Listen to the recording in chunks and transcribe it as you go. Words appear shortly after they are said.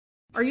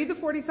Are you the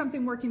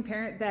 40-something working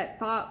parent that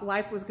thought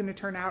life was going to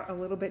turn out a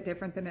little bit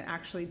different than it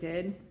actually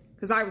did?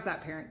 Because I was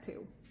that parent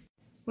too.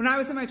 When I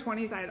was in my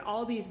 20s, I had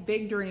all these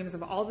big dreams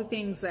of all the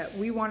things that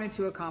we wanted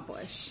to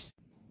accomplish.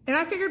 And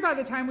I figured by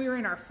the time we were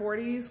in our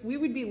 40s, we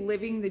would be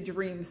living the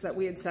dreams that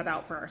we had set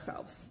out for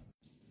ourselves.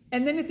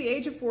 And then at the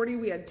age of 40,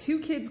 we had 2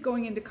 kids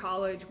going into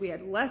college, we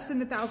had less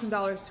than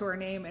 $1,000 to our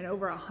name and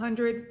over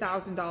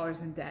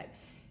 $100,000 in debt.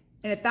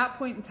 And at that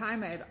point in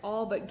time, I had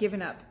all but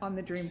given up on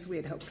the dreams we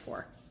had hoped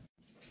for.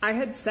 I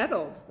had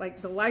settled,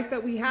 like the life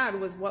that we had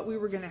was what we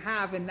were gonna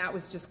have and that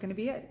was just gonna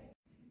be it.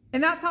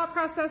 And that thought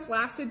process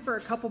lasted for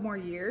a couple more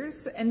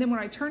years. And then when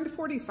I turned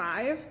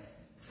 45,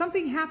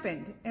 something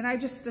happened and I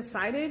just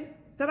decided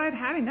that I'd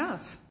had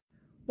enough.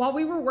 While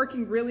we were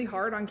working really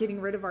hard on getting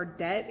rid of our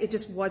debt, it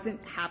just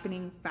wasn't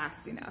happening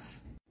fast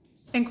enough.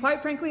 And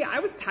quite frankly, I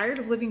was tired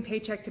of living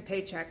paycheck to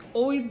paycheck,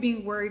 always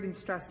being worried and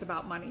stressed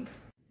about money.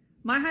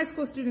 My high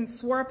school students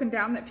swore up and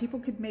down that people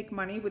could make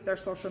money with their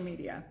social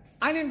media.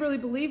 I didn't really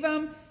believe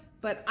them,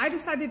 but I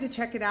decided to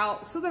check it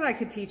out so that I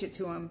could teach it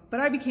to them, but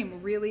I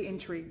became really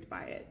intrigued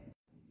by it.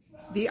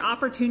 The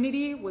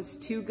opportunity was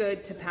too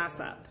good to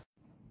pass up.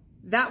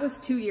 That was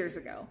 2 years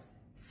ago.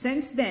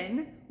 Since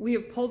then, we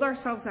have pulled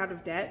ourselves out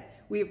of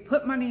debt, we have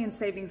put money in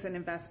savings and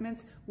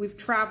investments, we've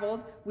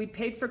traveled, we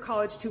paid for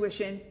college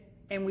tuition,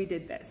 and we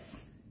did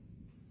this.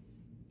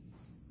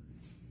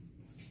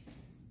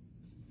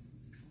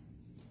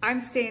 I'm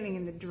standing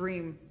in the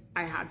dream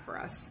I had for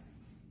us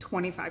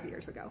 25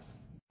 years ago.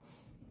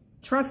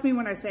 Trust me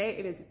when I say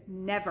it is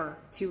never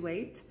too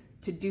late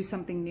to do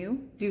something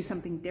new, do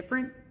something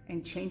different,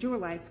 and change your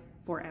life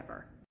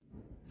forever.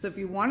 So if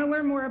you want to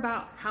learn more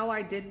about how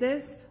I did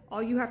this,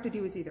 all you have to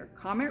do is either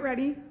comment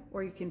ready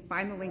or you can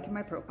find the link in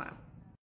my profile.